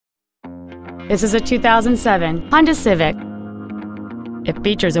This is a 2007 Honda Civic. It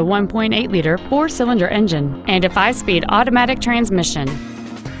features a 1.8-liter four-cylinder engine and a 5-speed automatic transmission.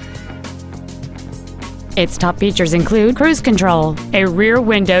 Its top features include cruise control, a rear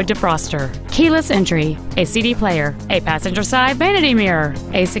window defroster, keyless entry, a CD player, a passenger side vanity mirror,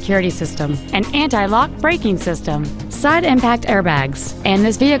 a security system, an anti-lock braking system, side impact airbags, and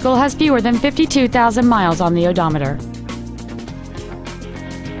this vehicle has fewer than 52,000 miles on the odometer.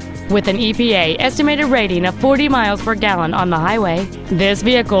 With an EPA estimated rating of 40 miles per gallon on the highway, this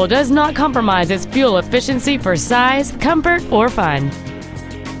vehicle does not compromise its fuel efficiency for size, comfort, or fun.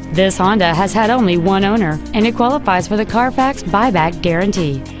 This Honda has had only one owner, and it qualifies for the Carfax buyback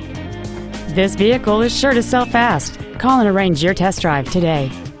guarantee. This vehicle is sure to sell fast. Call and arrange your test drive today.